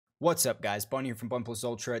What's up, guys? Bun here from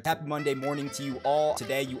BunPlusUltra. Happy Monday morning to you all.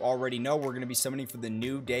 Today, you already know we're going to be summoning for the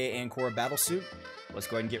new Dea Anchora Battlesuit. Let's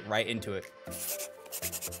go ahead and get right into it.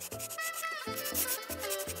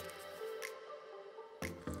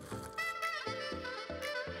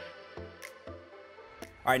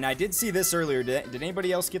 All right, now I did see this earlier. Did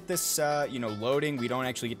anybody else get this, loading? We don't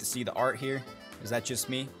actually get to see the art here. Is that just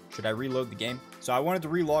me? Should I reload the game? So I wanted to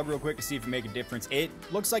relog real quick to see if it make a difference. It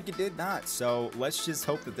looks like it did not. So let's just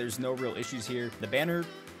hope that there's no real issues here. The banner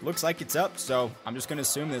looks like it's up, so I'm just gonna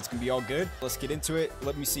assume that it's gonna be all good. Let's get into it.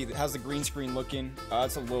 Let me see. How's the green screen looking?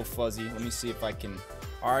 It's a little fuzzy. Let me see if I can.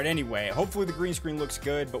 All right, anyway, hopefully the green screen looks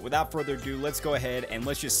good, but without further ado, let's go ahead and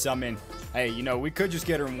let's just summon. Hey, we could just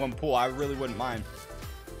get her in one pull. I really wouldn't mind.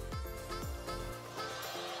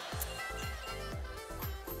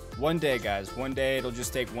 One day, guys. One day, it'll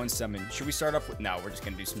just take one summon. Should we start off with... No, we're just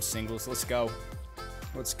going to do some singles. Let's go.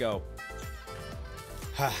 Let's go.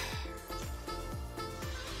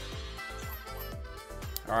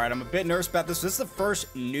 Alright, I'm a bit nervous about this. This is the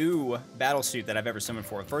first new Battlesuit that I've ever summoned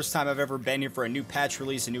for. First time I've ever been here for a new patch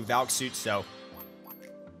release, a new Valk suit, so...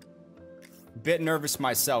 Bit nervous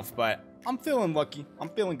myself, but I'm feeling lucky. I'm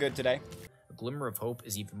feeling good today. A glimmer of hope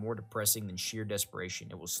is even more depressing than sheer desperation.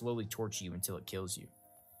 It will slowly torture you until it kills you.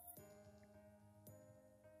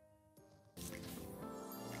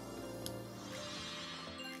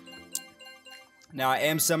 Now, I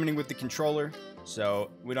am summoning with the controller,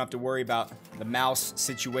 so we don't have to worry about the mouse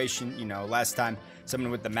situation. Last time,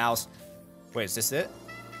 summoning with the mouse. Wait, is this it?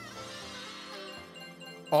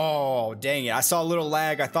 Oh, dang it. I saw a little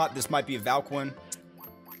lag. I thought this might be a Valk one.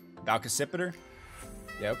 Valkicipiter?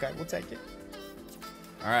 Yeah, okay. We'll take it.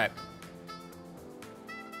 All right.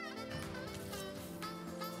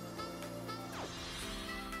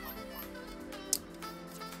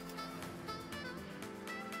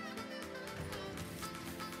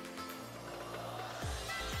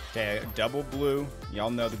 Okay, double blue. Y'all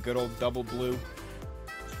know the good old double blue.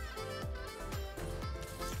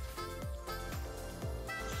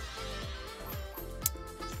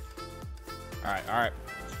 Alright, alright.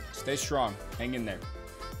 Stay strong. Hang in there.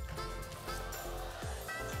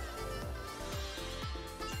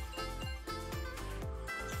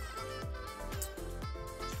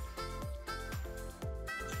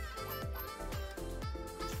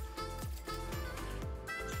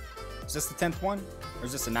 Is this the 10th one? Or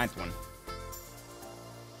is this the 9th one?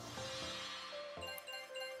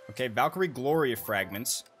 Okay, Valkyrie Gloria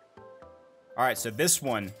fragments. Alright, so this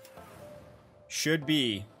one should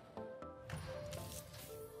be...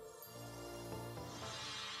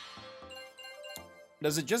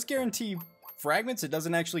 Does it just guarantee fragments? It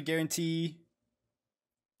doesn't actually guarantee...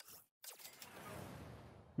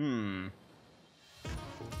 Oh,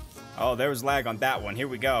 there was lag on that one. Here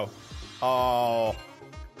we go. Oh...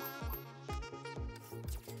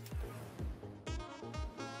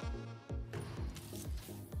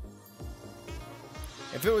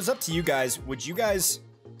 If it was up to you guys, would you guys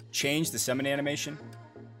change the summon animation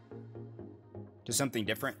to something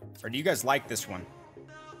different? Or do you guys like this one?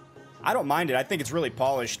 I don't mind it. I think it's really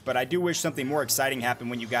polished, but I do wish something more exciting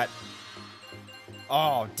happened when you got...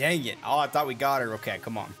 Oh, dang it. Oh, I thought we got her. Okay,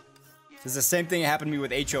 come on. This is the same thing that happened to me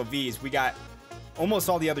with HOVs. We got almost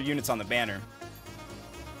all the other units on the banner.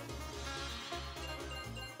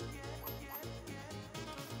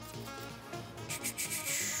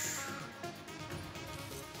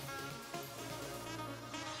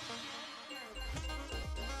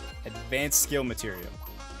 Advanced skill material.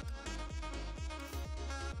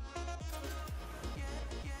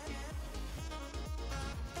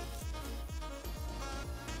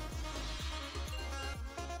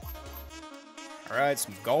 All right,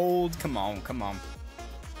 some gold. Come on, come on.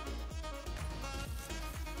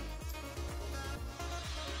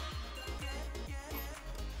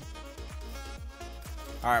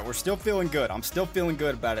 All right, we're still feeling good. I'm still feeling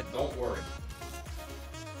good about it. Don't worry.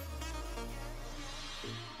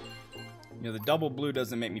 The double blue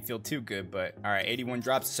doesn't make me feel too good, but all right, 81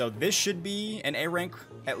 drops. So this should be an A rank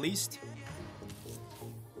at least.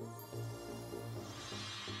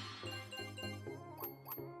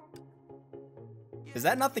 Is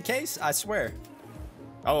that not the case? I swear.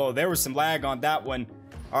 Oh, there was some lag on that one.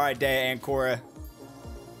 All right, Dea Anchora.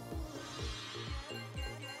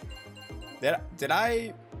 Did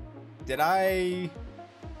I?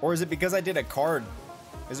 Or is it because I did a card?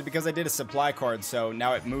 Is it because I did a supply card, so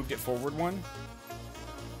now it moved it forward one?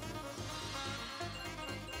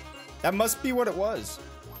 That must be what it was.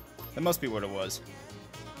 That must be what it was.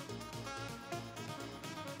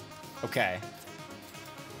 Okay.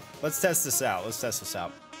 Let's test this out. Let's test this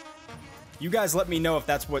out. You guys let me know if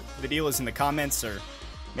that's what the deal is in the comments, or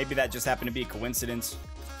Maybe that just happened to be a coincidence.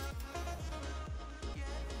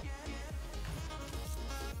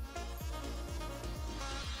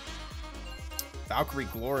 Valkyrie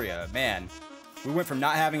Gloria, man. We went from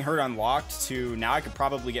not having her unlocked to now I could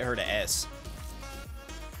probably get her to S.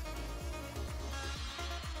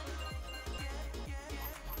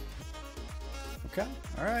 Okay,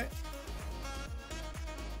 alright.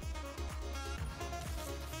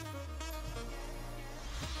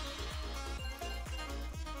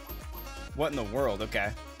 What in the world? Okay.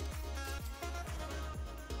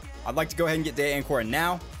 I'd like to go ahead and get Dea Anchora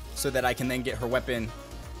now so that I can then get her weapon.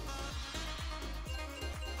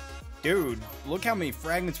 Dude, look how many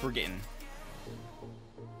fragments we're getting.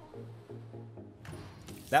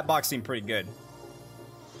 That box seemed pretty good.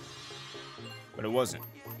 But it wasn't,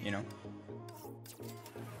 you know?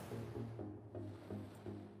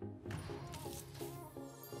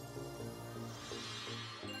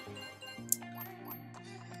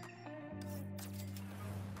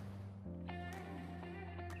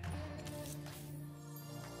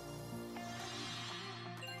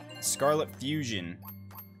 Scarlet Fusion.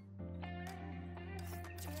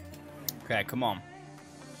 Okay, come on.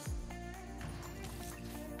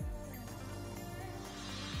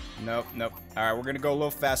 Nope, nope. Alright, we're gonna go a little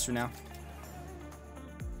faster now.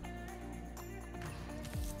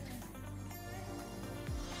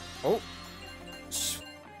 Oh!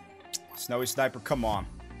 Snowy Sniper, come on.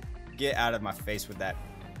 Get out of my face with that.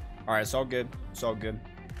 Alright, it's all good. It's all good.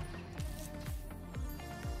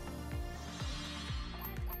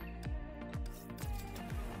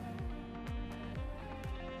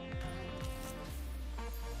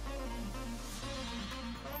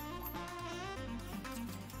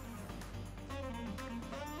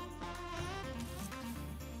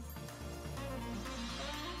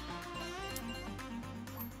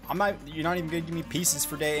 You're not even gonna give me pieces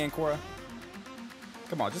for Dea Anchora?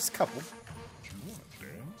 Come on, just a couple.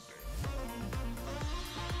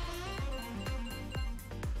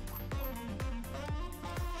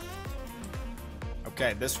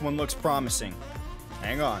 Okay, this one looks promising.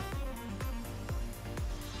 Hang on.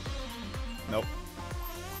 Nope.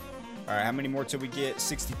 Alright, how many more till we get?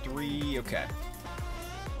 63. Okay.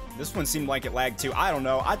 This one seemed like it lagged too. I don't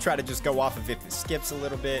know. I try to just go off of if it skips a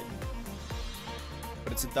little bit.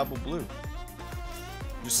 But it's a double blue.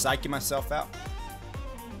 Just psyching myself out.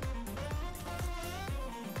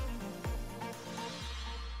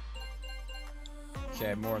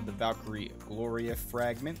 Okay, more of the Valkyrie Gloria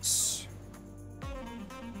fragments.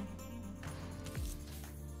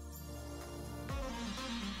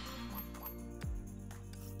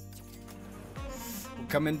 We're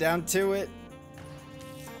coming down to it.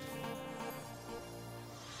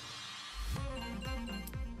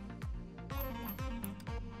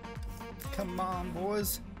 Come on,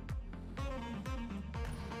 boys.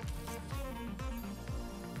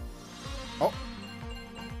 Oh.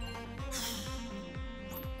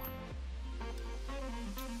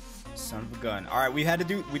 Son of a gun. All right, we've had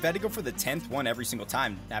to go for the 10th one every single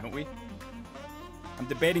time, haven't we? I'm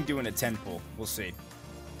debating doing a 10 pull. We'll see.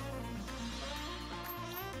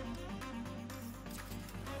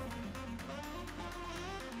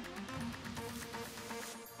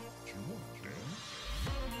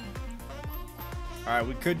 Alright,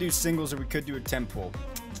 we could do singles or we could do a 10 pull.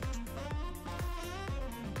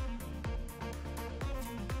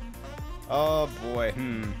 Oh boy,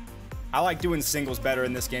 I like doing singles better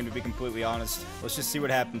in this game, to be completely honest. Let's just see what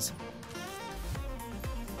happens.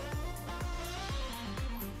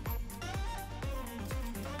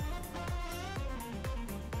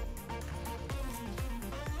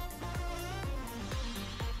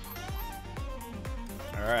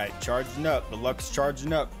 Alright, charging up. The luck's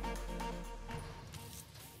charging up.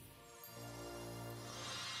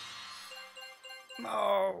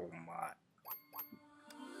 Oh my.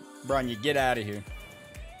 Brian, you get out of here.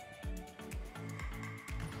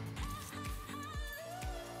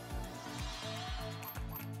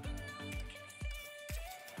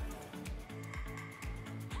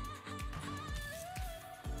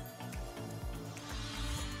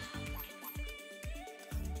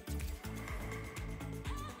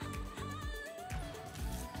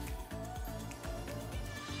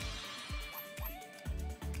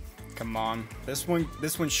 Come on. This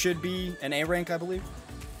one should be an A rank, I believe.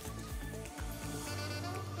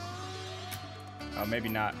 Oh, maybe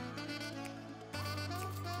not.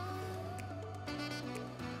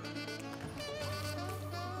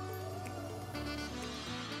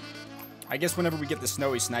 I guess whenever we get the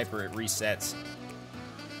Snowy Sniper, it resets.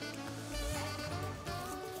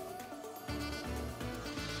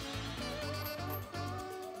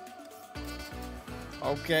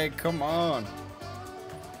 Okay, come on.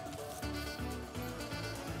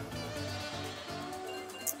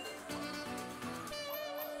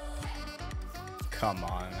 Come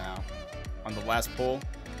on now. On the last pull,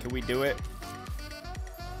 can we do it?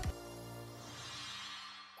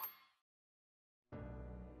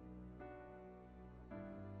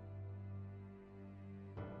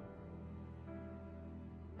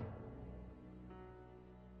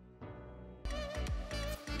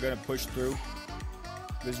 We're gonna push through.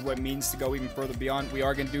 This is what it means to go even further beyond. We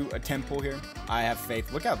are gonna do a 10 pull here. I have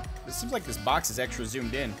faith. Look how, this seems like this box is extra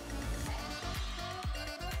zoomed in.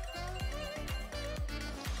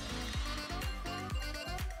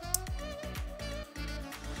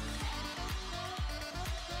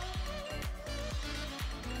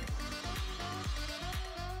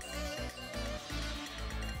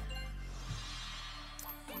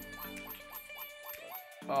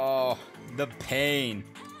 Oh, the pain.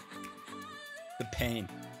 The pain.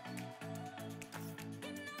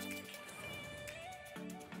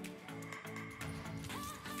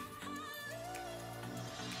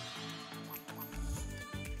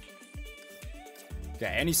 Okay,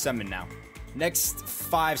 any summon now. Next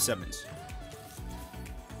 5 summons.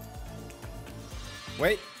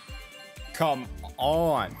 Wait. Come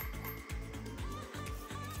on.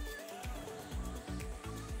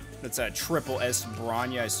 That's a triple S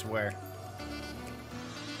Branya, I swear.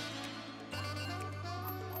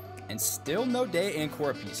 And still no Dea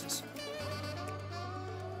Anchora pieces.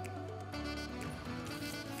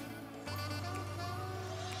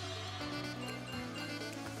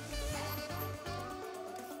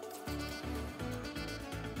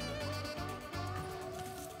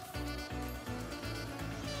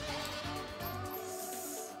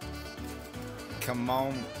 Come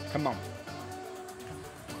on, come on.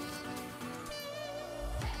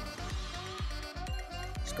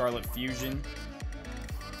 Scarlet Fusion.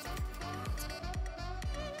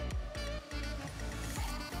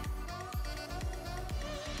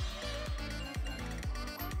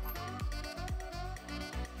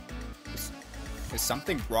 Is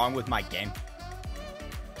something wrong with my game?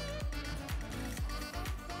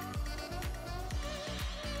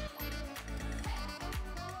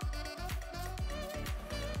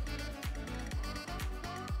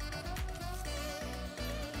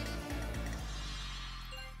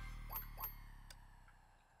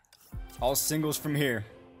 All singles from here.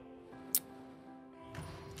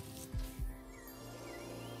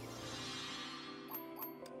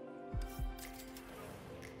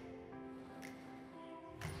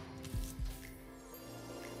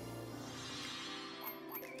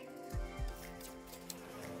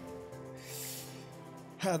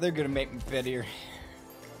 They're gonna make me bet here.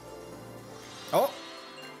 Oh,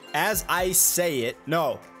 as I say it,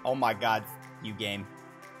 no. Oh my God, you game.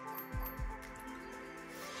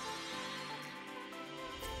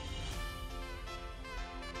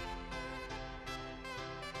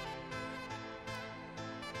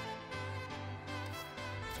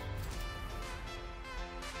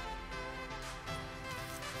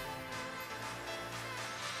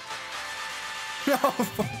 No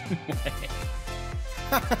fucking way.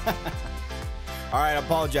 Alright, I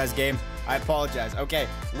apologize, game. I apologize. Okay,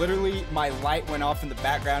 literally, my light went off in the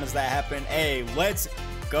background as that happened. Hey, let's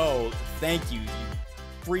go. Thank you, you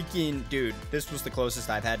freaking dude. This was the closest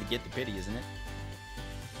I've had to get to pity, isn't it?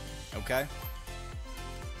 Okay.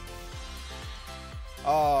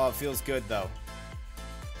 Oh, it feels good, though.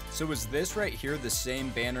 So is this right here the same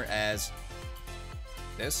banner as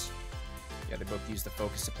this? Yeah, they both use the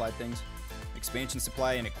focus supply things. Expansion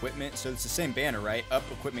supply and equipment. So it's the same banner, right? Up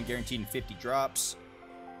equipment guaranteed in 50 drops.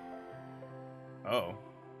 Oh.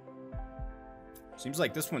 Seems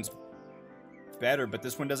like this one's better, but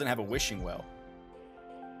this one doesn't have a wishing well.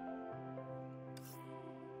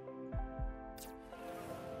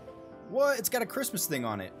 What? It's got a Christmas thing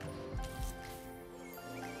on it.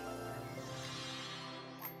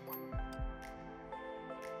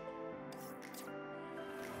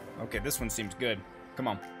 Okay, this one seems good. Come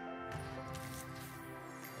on.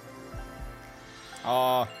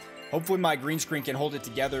 Hopefully my green screen can hold it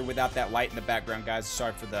together without that light in the background, guys.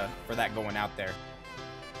 Sorry for that going out there.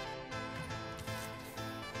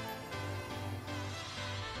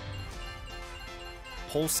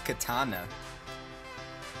 Pulse Katana.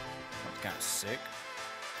 That's kind of sick.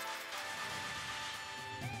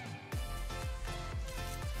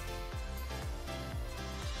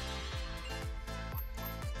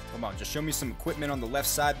 Come on, just show me some equipment on the left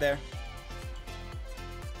side there.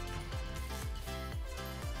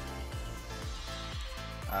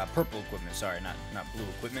 Purple equipment, sorry, not blue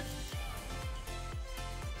equipment.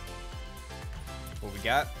 What we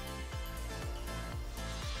got?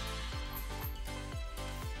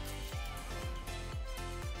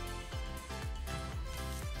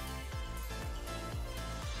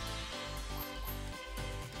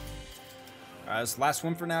 That's the last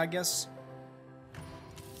one for now, I guess.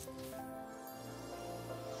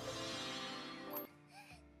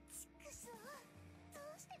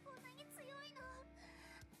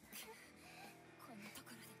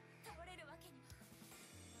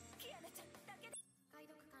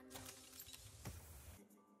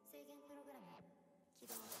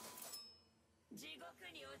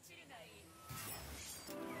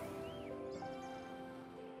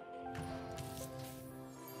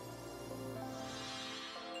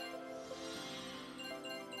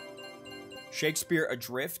 Shakespeare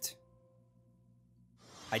Adrift.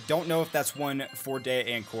 I don't know if that's one for Dea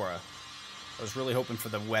Anchora. I was really hoping for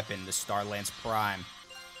the weapon, the Starlance Prime.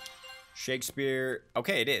 Shakespeare.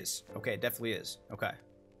 Okay, it is. Okay, it definitely is. Okay.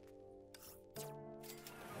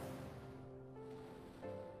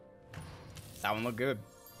 That one looked good.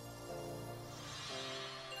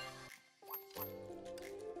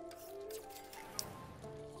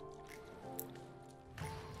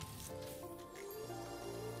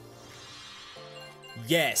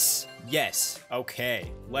 Yes. Yes.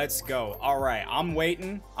 Okay. Let's go. All right. I'm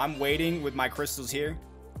waiting. I'm waiting with my crystals here.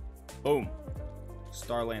 Boom.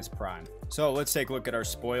 Starlance Prime. So let's take a look at our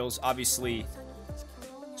spoils. Obviously,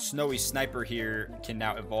 Snowy Sniper here can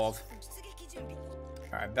now evolve.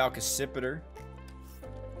 All right. Valkacipiter.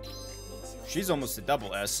 She's almost a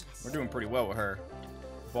double S. We're doing pretty well with her.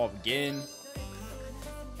 Evolve again.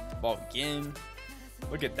 Evolve again.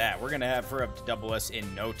 Look at that. We're going to have her up to double S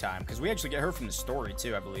in no time. Because we actually get her from the story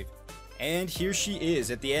too, I believe. And here she is.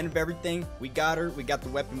 At the end of everything, we got her. We got the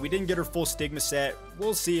weapon. We didn't get her full Stigma set.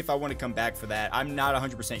 We'll see if I want to come back for that. I'm not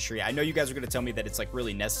 100% sure yet. I know you guys are going to tell me that it's like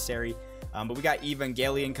really necessary. But we got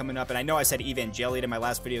Evangelion coming up. And I know I said Evangelion in my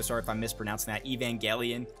last video. Sorry if I'm mispronouncing that.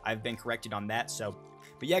 Evangelion. I've been corrected on that. So...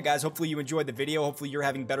 But yeah, guys, hopefully you enjoyed the video. Hopefully you're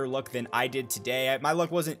having better luck than I did today. My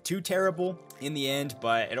luck wasn't too terrible in the end,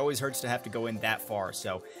 but it always hurts to have to go in that far.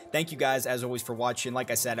 So thank you guys, as always, for watching.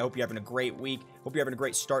 Like I said, I hope you're having a great week. Hope you're having a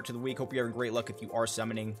great start to the week. Hope you're having great luck if you are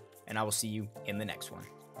summoning. And I will see you in the next one.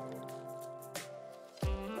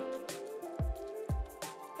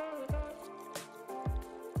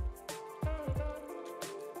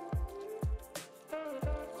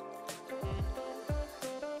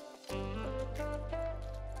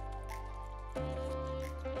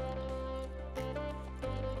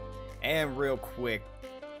 And real quick,